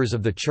become members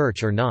of the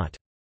church or not.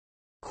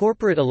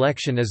 Corporate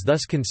election is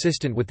thus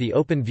consistent with the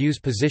open view's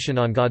position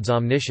on God's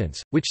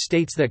omniscience, which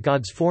states that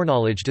God's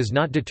foreknowledge does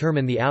not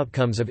determine the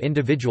outcomes of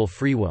individual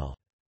free will.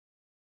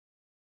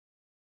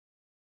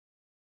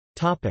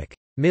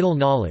 Middle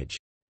knowledge.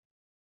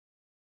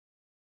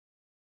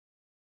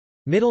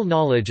 Middle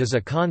knowledge is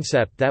a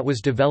concept that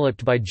was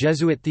developed by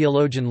Jesuit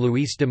theologian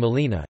Luis de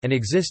Molina, and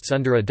exists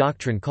under a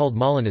doctrine called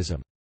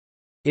Molinism.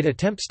 It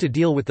attempts to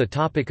deal with the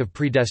topic of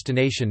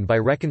predestination by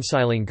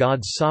reconciling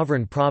God's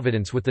sovereign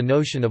providence with the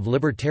notion of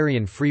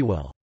libertarian free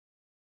will.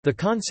 The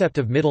concept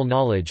of middle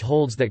knowledge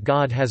holds that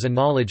God has a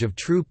knowledge of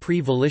true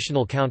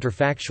pre-volitional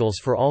counterfactuals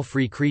for all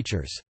free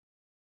creatures.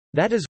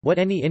 That is, what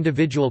any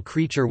individual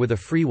creature with a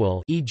free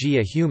will, e.g.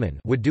 a human,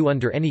 would do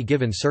under any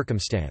given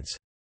circumstance.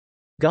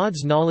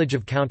 God's knowledge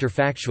of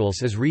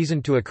counterfactuals is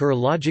reasoned to occur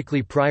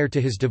logically prior to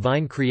his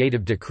divine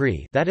creative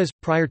decree, that is,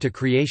 prior to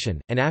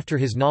creation, and after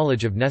his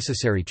knowledge of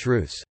necessary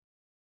truths.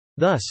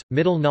 Thus,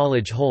 middle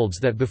knowledge holds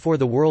that before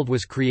the world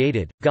was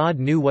created, God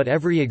knew what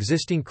every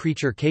existing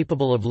creature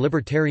capable of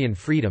libertarian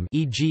freedom,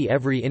 e.g.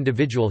 every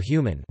individual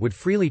human, would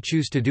freely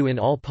choose to do in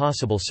all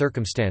possible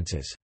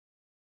circumstances.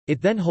 It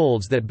then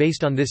holds that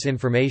based on this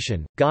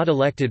information, God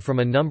elected from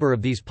a number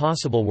of these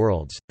possible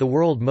worlds, the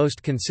world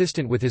most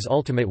consistent with his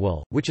ultimate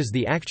will, which is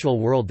the actual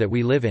world that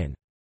we live in.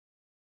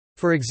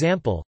 For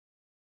example,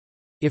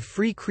 if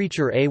free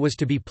creature A was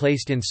to be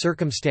placed in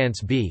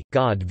circumstance B,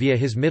 God via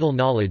his middle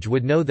knowledge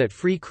would know that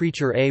free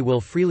creature A will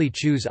freely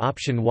choose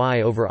option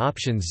Y over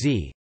option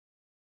Z.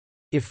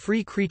 If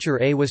free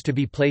creature A was to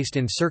be placed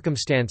in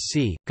circumstance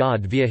C,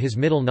 God via his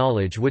middle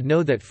knowledge would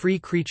know that free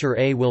creature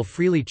A will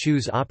freely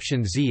choose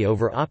option Z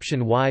over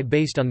option Y.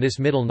 Based on this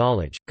middle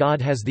knowledge,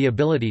 God has the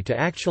ability to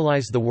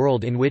actualize the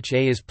world in which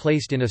A is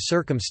placed in a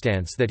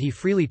circumstance that he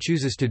freely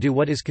chooses to do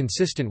what is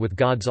consistent with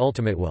God's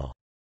ultimate will.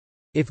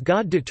 If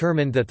God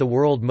determined that the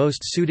world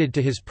most suited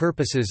to his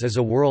purposes is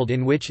a world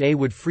in which A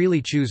would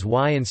freely choose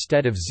Y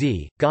instead of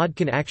Z, God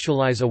can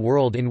actualize a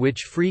world in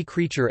which free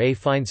creature A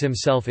finds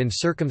himself in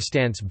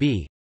circumstance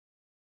B.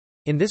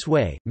 In this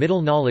way,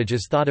 middle knowledge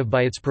is thought of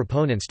by its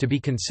proponents to be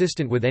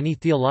consistent with any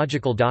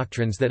theological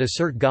doctrines that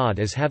assert God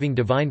as having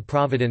divine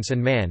providence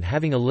and man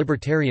having a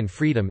libertarian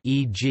freedom,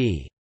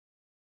 e.g.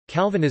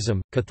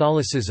 Calvinism,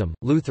 Catholicism,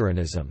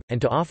 Lutheranism, and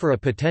to offer a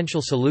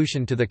potential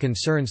solution to the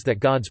concerns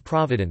that God's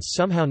providence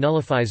somehow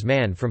nullifies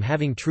man from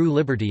having true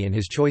liberty in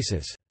his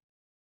choices.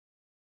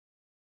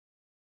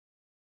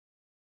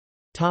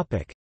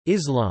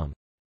 Islam.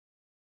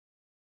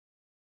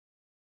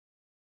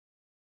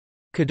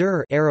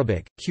 Qadr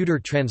Arabic,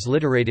 Qudr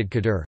transliterated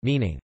Qadr,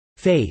 meaning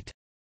fate,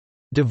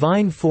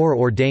 divine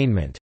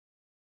foreordainment,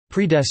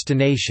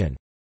 predestination,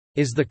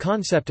 is the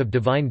concept of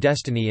divine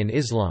destiny in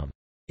Islam.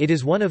 It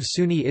is one of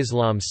Sunni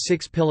Islam's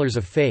 6 pillars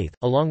of faith,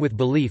 along with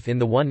belief in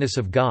the oneness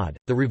of God,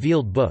 the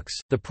revealed books,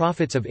 the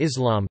prophets of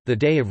Islam, the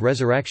day of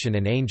resurrection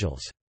and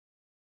angels.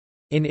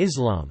 In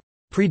Islam,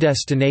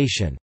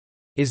 predestination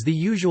is the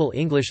usual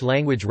English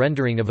language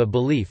rendering of a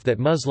belief that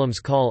Muslims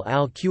call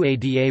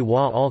al-Qada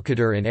wa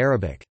al-Qadr in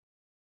Arabic.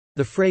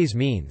 The phrase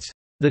means,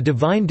 the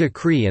divine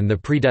decree and the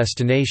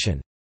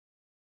predestination.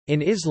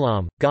 In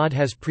Islam, God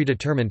has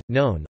predetermined,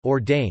 known,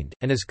 ordained,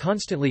 and is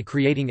constantly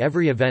creating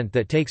every event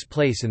that takes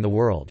place in the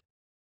world.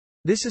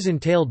 This is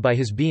entailed by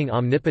his being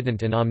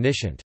omnipotent and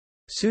omniscient.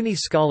 Sunni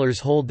scholars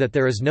hold that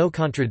there is no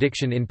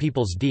contradiction in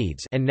people's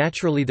deeds and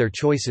naturally their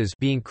choices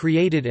being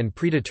created and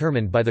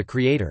predetermined by the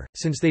Creator,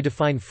 since they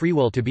define free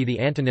will to be the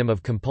antonym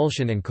of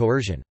compulsion and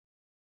coercion.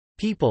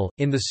 People,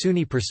 in the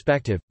Sunni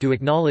perspective, do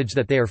acknowledge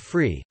that they are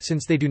free,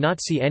 since they do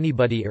not see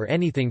anybody or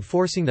anything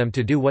forcing them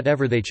to do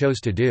whatever they chose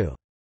to do.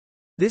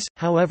 This,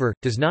 however,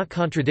 does not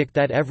contradict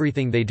that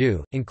everything they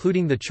do,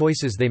 including the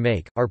choices they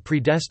make, are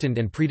predestined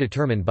and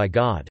predetermined by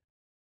God.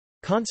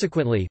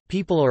 Consequently,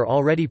 people are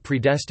already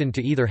predestined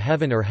to either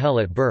heaven or hell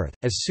at birth,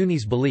 as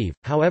Sunnis believe.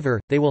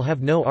 However, they will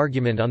have no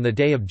argument on the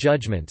Day of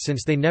Judgment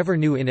since they never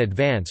knew in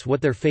advance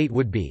what their fate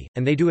would be,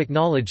 and they do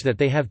acknowledge that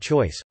they have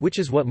choice, which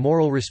is what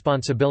moral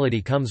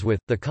responsibility comes with.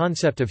 The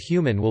concept of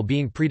human will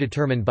being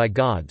predetermined by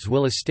God's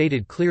will is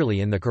stated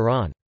clearly in the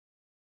Quran.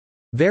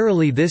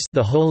 Verily this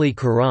the Holy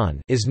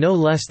Quran is no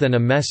less than a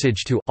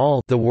message to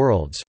all the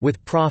worlds,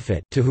 with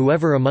profit to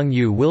whoever among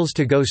you wills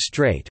to go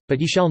straight,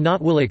 but ye shall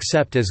not will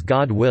except as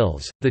God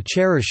wills, the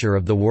cherisher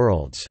of the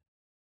worlds.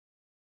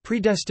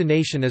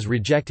 Predestination is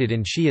rejected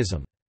in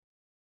Shi'ism.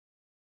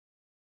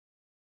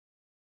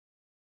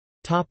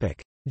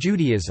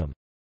 Judaism.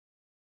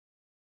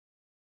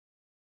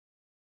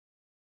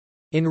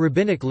 In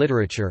rabbinic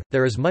literature,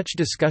 there is much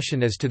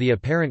discussion as to the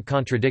apparent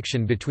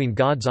contradiction between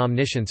God's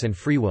omniscience and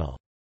free will.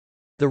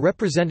 The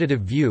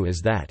representative view is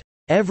that,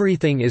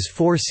 "...everything is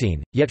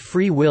foreseen, yet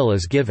free will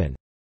is given."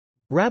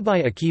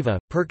 Rabbi Akiva,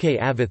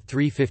 Pirkei Avot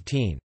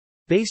 3:15.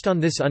 Based on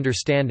this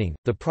understanding,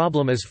 the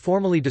problem is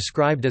formally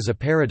described as a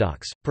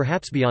paradox,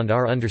 perhaps beyond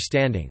our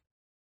understanding.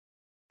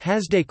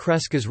 Hasdai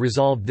Crescas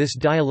resolved this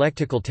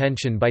dialectical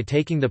tension by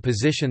taking the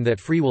position that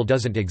free will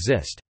doesn't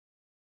exist.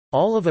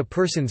 All of a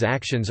person's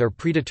actions are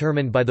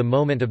predetermined by the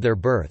moment of their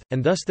birth,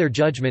 and thus their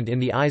judgment in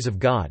the eyes of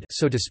God,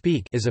 so to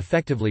speak, is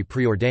effectively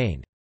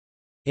preordained.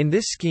 In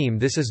this scheme,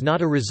 this is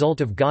not a result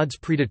of God's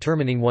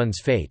predetermining one's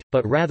fate,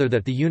 but rather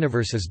that the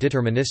universe is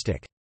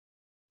deterministic.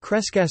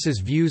 Crescas's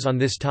views on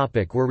this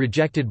topic were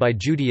rejected by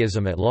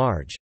Judaism at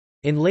large.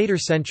 In later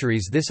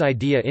centuries this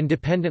idea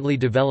independently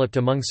developed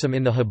among some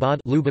in the Chabad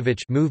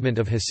Lubavitch movement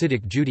of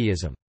Hasidic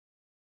Judaism.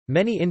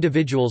 Many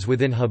individuals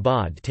within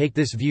Chabad take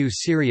this view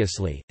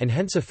seriously, and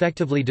hence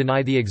effectively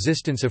deny the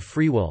existence of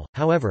free will.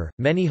 However,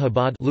 many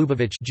Chabad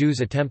Lubavitch Jews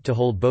attempt to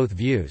hold both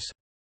views.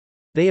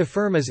 They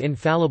affirm as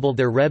infallible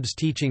their Rebbe's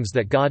teachings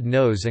that God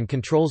knows and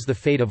controls the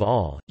fate of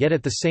all, yet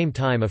at the same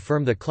time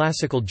affirm the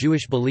classical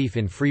Jewish belief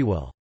in free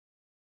will.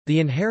 The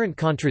inherent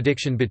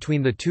contradiction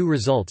between the two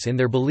results in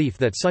their belief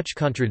that such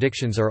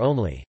contradictions are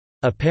only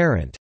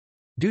apparent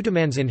due to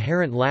man's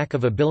inherent lack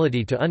of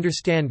ability to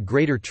understand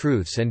greater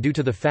truths and due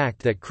to the fact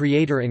that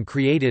creator and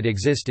created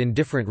exist in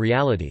different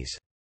realities.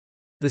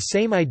 The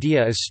same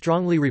idea is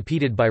strongly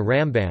repeated by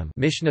Rambam,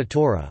 Mishnah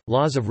Torah,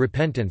 Laws of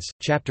Repentance,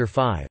 Chapter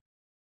 5.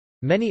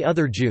 Many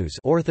other Jews,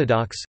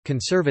 Orthodox,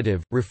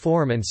 Conservative,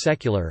 Reform and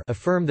Secular,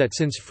 affirm that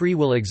since free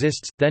will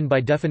exists, then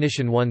by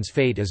definition one's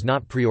fate is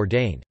not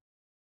preordained.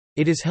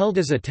 It is held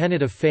as a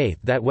tenet of faith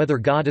that whether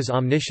God is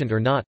omniscient or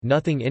not,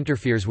 nothing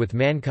interferes with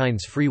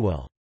mankind's free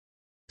will.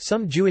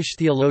 Some Jewish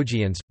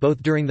theologians,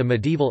 both during the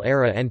medieval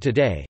era and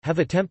today, have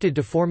attempted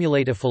to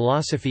formulate a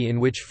philosophy in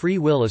which free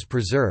will is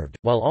preserved,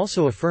 while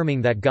also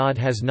affirming that God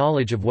has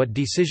knowledge of what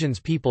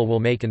decisions people will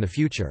make in the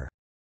future.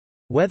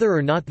 Whether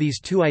or not these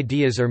two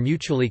ideas are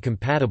mutually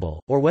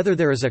compatible, or whether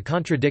there is a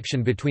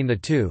contradiction between the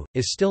two,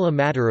 is still a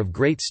matter of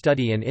great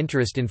study and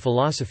interest in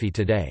philosophy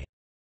today.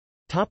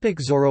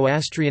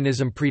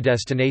 Zoroastrianism.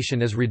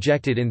 Predestination is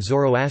rejected in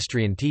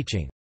Zoroastrian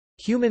teaching.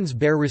 Humans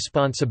bear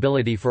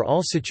responsibility for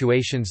all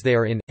situations they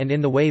are in, and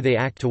in the way they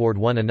act toward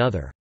one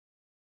another.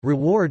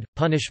 Reward,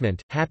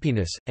 punishment,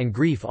 happiness, and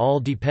grief all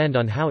depend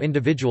on how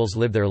individuals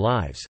live their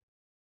lives.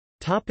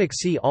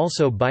 See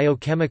also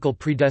biochemical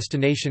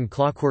predestination,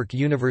 clockwork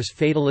universe,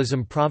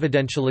 fatalism,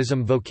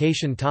 providentialism,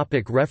 vocation.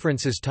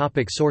 References.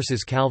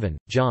 Sources: Calvin,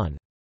 John.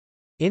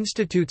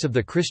 Institutes of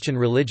the Christian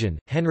Religion,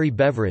 Henry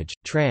Beveridge,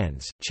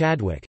 trans.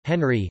 Chadwick,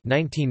 Henry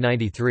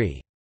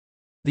 1993.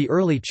 The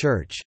Early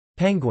Church.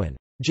 Penguin.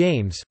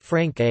 James,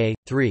 Frank A.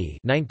 3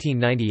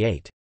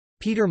 1998.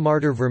 Peter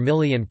Martyr,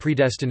 Vermigli and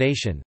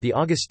Predestination, The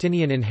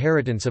Augustinian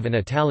Inheritance of an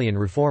Italian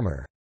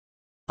Reformer.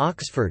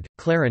 Oxford,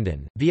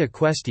 Clarendon, Via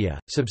Questia,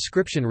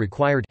 subscription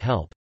required.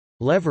 Help.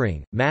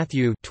 Levering,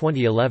 Matthew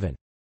 2011.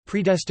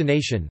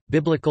 Predestination,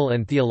 Biblical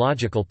and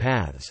Theological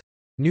Paths.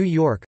 New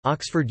York,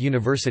 Oxford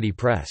University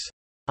Press.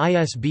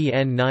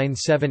 ISBN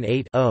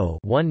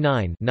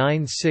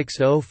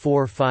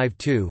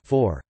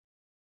 978-0-19-960452-4.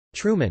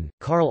 Truman,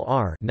 Karl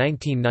R.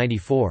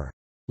 1994.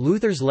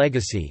 Luther's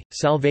Legacy,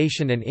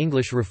 Salvation and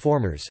English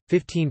Reformers,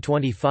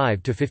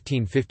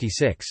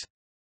 1525–1556.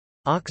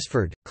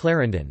 Oxford,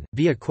 Clarendon,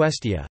 Via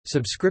Questia,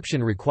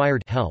 subscription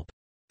required. Help.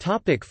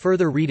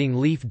 Further reading.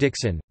 Leif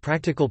Dixon,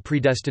 Practical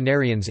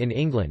Predestinarians in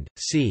England,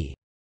 c.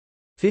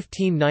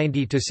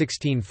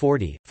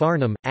 1590–1640,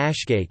 Farnham,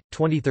 Ashgate,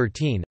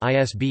 2013,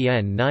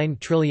 ISBN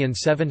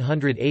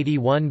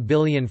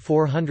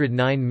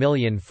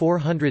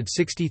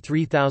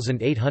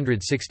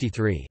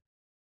 9781409463863.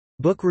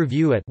 Book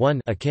Review at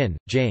 1 Akin,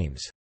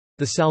 James.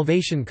 The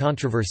Salvation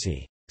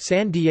Controversy.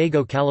 San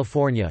Diego,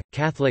 California,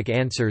 Catholic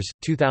Answers,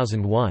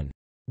 2001.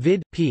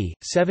 Vid. p.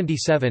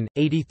 77,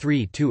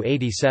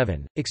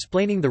 83–87,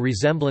 explaining the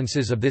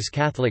resemblances of this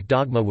Catholic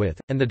dogma with,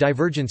 and the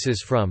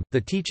divergences from, the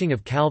teaching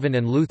of Calvin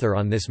and Luther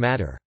on this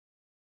matter.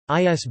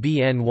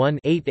 ISBN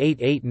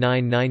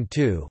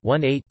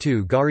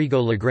 1-888992-18-2.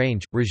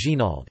 Garrigo-Lagrange,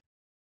 Reginald.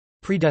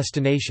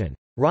 Predestination.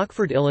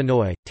 Rockford,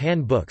 Illinois,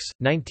 Tan Books,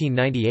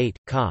 1998,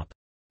 Cop.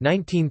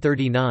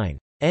 1939.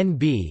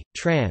 N.B.,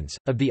 trans.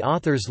 Of the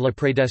authors La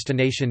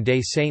Prédestination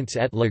des Saints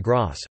et la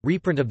Grâce,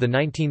 reprint of the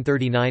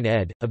 1939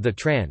 ed. Of the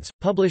trans,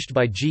 published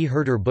by G.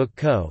 Herder Book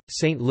Co.,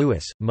 St.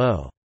 Louis,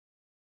 Mo.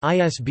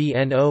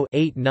 ISBN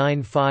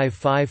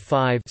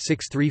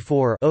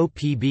 0-89555-634-0.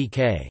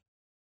 PBK.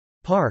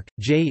 Park,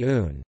 J.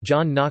 Un,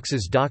 John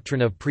Knox's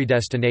Doctrine of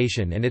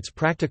Predestination and its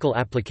Practical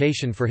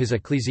Application for His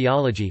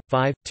Ecclesiology,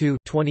 5, 2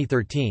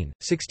 2013,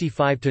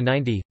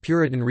 65–90,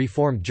 Puritan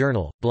Reformed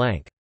Journal,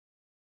 blank.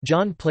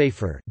 John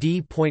Playfair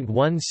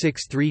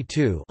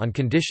D.1632 on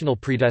Conditional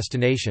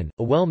Predestination,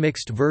 a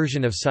well-mixed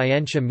version of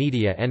Scientia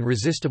Media and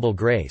Resistible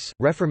Grace,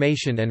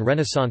 Reformation and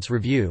Renaissance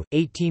Review,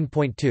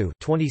 18.2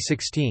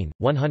 2016,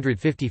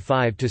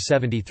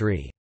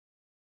 155–73.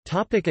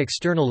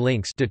 External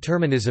links.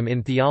 Determinism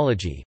in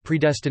Theology,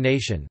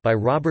 Predestination by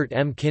Robert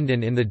M.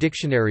 Kindon in the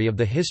Dictionary of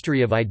the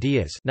History of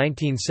Ideas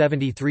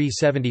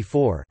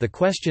 1973–74. The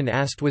question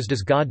asked was,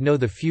 does God know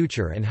the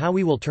future and how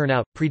we will turn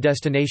out?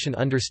 Predestination.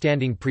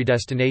 Understanding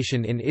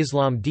Predestination in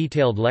Islam.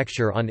 Detailed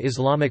lecture on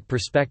Islamic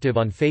perspective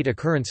on fate.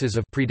 Occurrences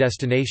of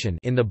predestination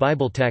in the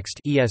Bible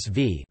text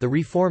ESV. The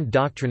Reformed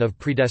Doctrine of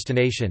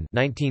Predestination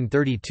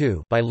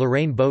 1932 by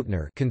Lorraine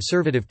Boatner,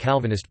 Conservative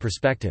Calvinist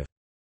Perspective.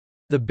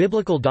 The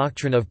Biblical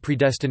Doctrine of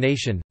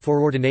Predestination,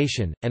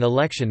 Foreordination, and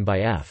Election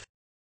by F.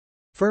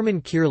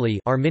 Furman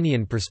Kearley,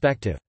 Arminian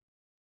Perspective.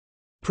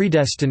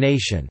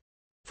 Predestination,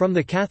 from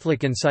the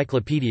Catholic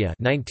Encyclopedia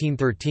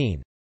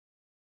 1913.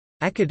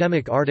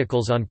 Academic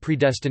articles on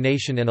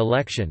predestination and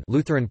election,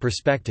 Lutheran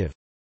Perspective.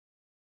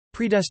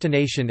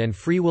 Predestination and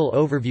Free Will.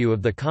 Overview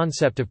of the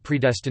concept of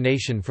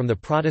predestination from the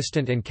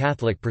Protestant and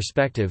Catholic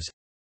perspectives.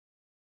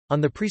 On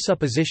the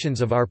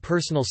presuppositions of our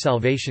personal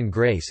salvation,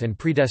 grace and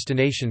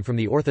predestination from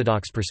the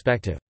Orthodox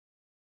perspective.